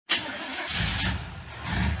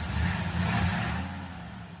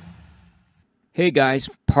Hey guys,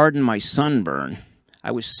 pardon my sunburn. I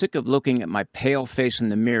was sick of looking at my pale face in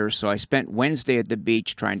the mirror, so I spent Wednesday at the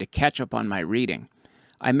beach trying to catch up on my reading.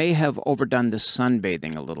 I may have overdone the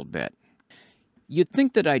sunbathing a little bit. You'd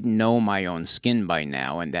think that I'd know my own skin by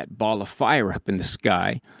now and that ball of fire up in the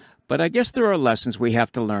sky, but I guess there are lessons we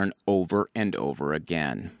have to learn over and over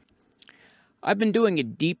again. I've been doing a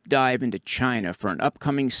deep dive into China for an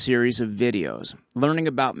upcoming series of videos. Learning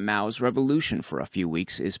about Mao's revolution for a few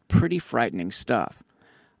weeks is pretty frightening stuff.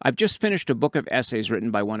 I've just finished a book of essays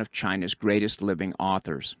written by one of China's greatest living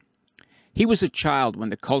authors. He was a child when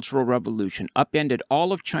the Cultural Revolution upended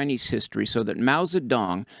all of Chinese history so that Mao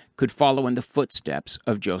Zedong could follow in the footsteps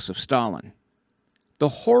of Joseph Stalin. The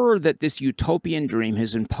horror that this utopian dream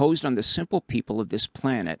has imposed on the simple people of this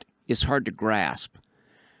planet is hard to grasp.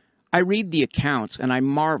 I read the accounts and I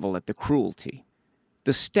marvel at the cruelty,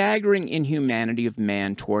 the staggering inhumanity of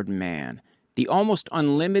man toward man, the almost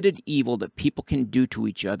unlimited evil that people can do to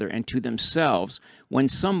each other and to themselves when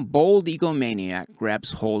some bold egomaniac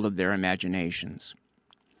grabs hold of their imaginations.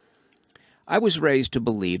 I was raised to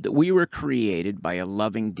believe that we were created by a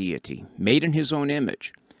loving deity, made in his own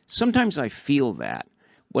image. Sometimes I feel that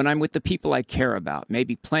when I'm with the people I care about,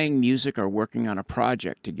 maybe playing music or working on a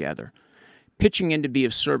project together, pitching in to be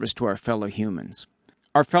of service to our fellow humans,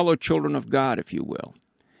 our fellow children of God, if you will.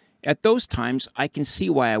 At those times, I can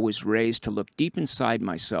see why I was raised to look deep inside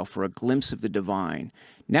myself for a glimpse of the divine.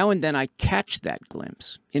 Now and then I catch that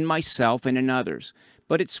glimpse, in myself and in others,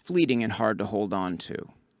 but it's fleeting and hard to hold on to.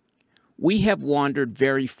 We have wandered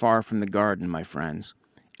very far from the garden, my friends.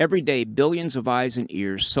 Every day, billions of eyes and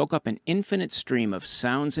ears soak up an infinite stream of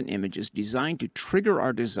sounds and images designed to trigger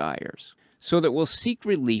our desires, so that we'll seek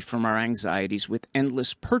relief from our anxieties with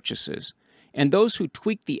endless purchases. And those who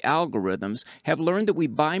tweak the algorithms have learned that we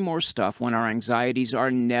buy more stuff when our anxieties are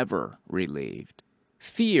never relieved.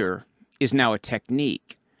 Fear is now a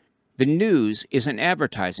technique. The news is an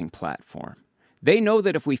advertising platform. They know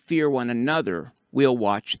that if we fear one another, we'll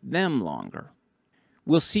watch them longer.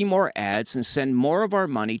 We'll see more ads and send more of our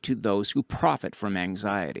money to those who profit from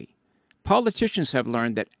anxiety. Politicians have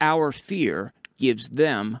learned that our fear gives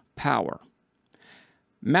them power.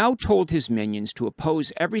 Mao told his minions to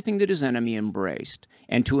oppose everything that his enemy embraced,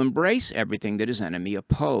 and to embrace everything that his enemy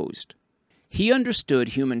opposed. He understood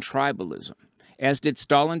human tribalism, as did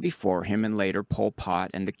Stalin before him and later Pol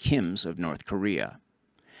Pot and the Kims of North Korea.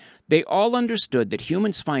 They all understood that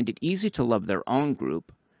humans find it easy to love their own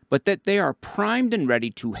group, but that they are primed and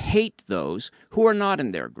ready to hate those who are not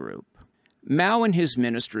in their group. Mao and his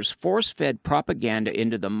ministers force-fed propaganda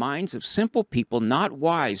into the minds of simple people not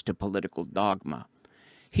wise to political dogma.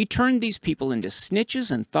 He turned these people into snitches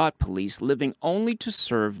and thought police living only to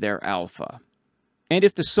serve their alpha. And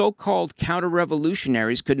if the so-called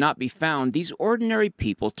counter-revolutionaries could not be found, these ordinary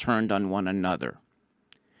people turned on one another.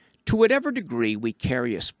 To whatever degree we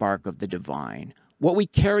carry a spark of the divine, what we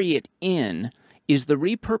carry it in is the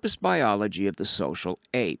repurposed biology of the social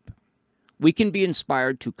ape. We can be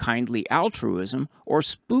inspired to kindly altruism or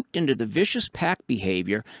spooked into the vicious pack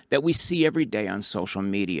behavior that we see every day on social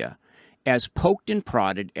media, as poked and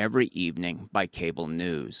prodded every evening by cable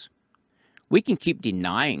news. We can keep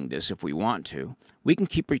denying this if we want to. We can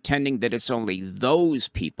keep pretending that it's only those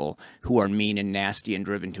people who are mean and nasty and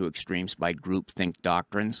driven to extremes by groupthink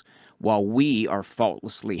doctrines, while we are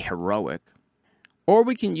faultlessly heroic. Or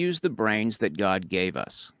we can use the brains that God gave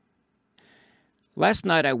us. Last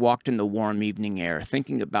night I walked in the warm evening air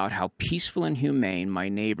thinking about how peaceful and humane my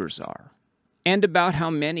neighbors are, and about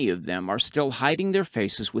how many of them are still hiding their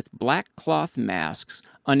faces with black cloth masks,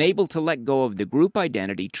 unable to let go of the group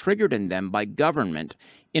identity triggered in them by government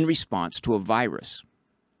in response to a virus.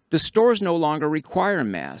 The stores no longer require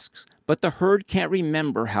masks, but the herd can't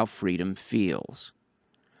remember how freedom feels.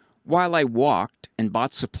 While I walked and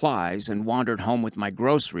bought supplies and wandered home with my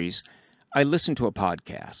groceries, I listened to a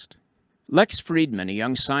podcast. Lex Fridman, a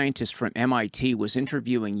young scientist from MIT, was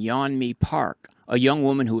interviewing Yeonmi Park, a young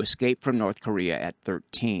woman who escaped from North Korea at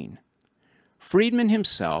 13. Fridman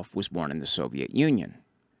himself was born in the Soviet Union.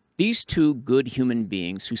 These two good human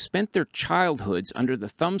beings who spent their childhoods under the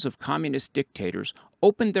thumbs of communist dictators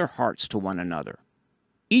opened their hearts to one another.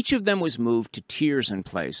 Each of them was moved to tears in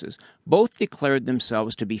places. Both declared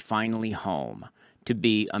themselves to be finally home, to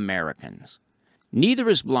be Americans. Neither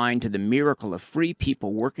is blind to the miracle of free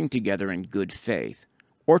people working together in good faith,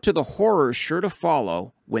 or to the horrors sure to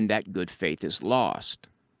follow when that good faith is lost.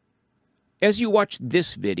 As you watch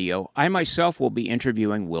this video, I myself will be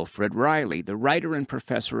interviewing Wilfred Riley, the writer and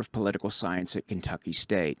professor of political science at Kentucky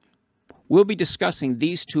State. We'll be discussing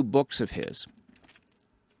these two books of his.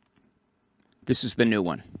 This is the new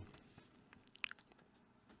one.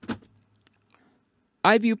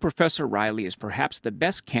 I view Professor Riley as perhaps the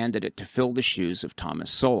best candidate to fill the shoes of Thomas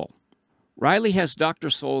Sowell. Riley has Dr.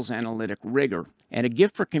 Sowell's analytic rigor and a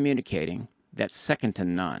gift for communicating that's second to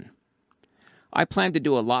none. I plan to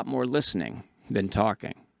do a lot more listening than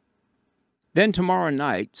talking. Then tomorrow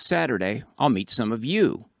night, Saturday, I'll meet some of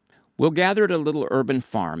you. We'll gather at a little urban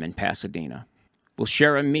farm in Pasadena. We'll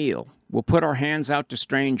share a meal. We'll put our hands out to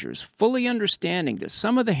strangers, fully understanding that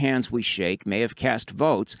some of the hands we shake may have cast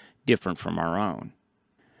votes different from our own.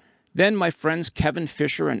 Then my friends Kevin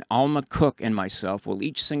Fisher and Alma Cook and myself will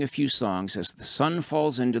each sing a few songs as the sun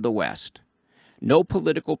falls into the west. No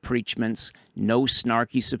political preachments, no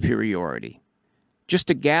snarky superiority. Just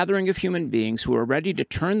a gathering of human beings who are ready to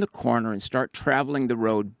turn the corner and start traveling the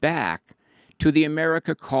road back to the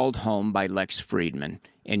America called home by Lex Fridman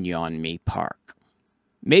in Yeonmi Park.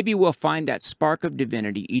 Maybe we'll find that spark of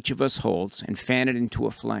divinity each of us holds and fan it into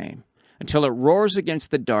a flame, until it roars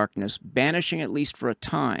against the darkness, banishing, at least for a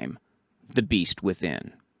time, the beast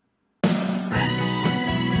within.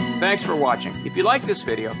 Thanks for watching. If you like this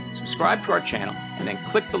video, subscribe to our channel and then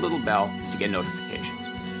click the little bell to get notifications.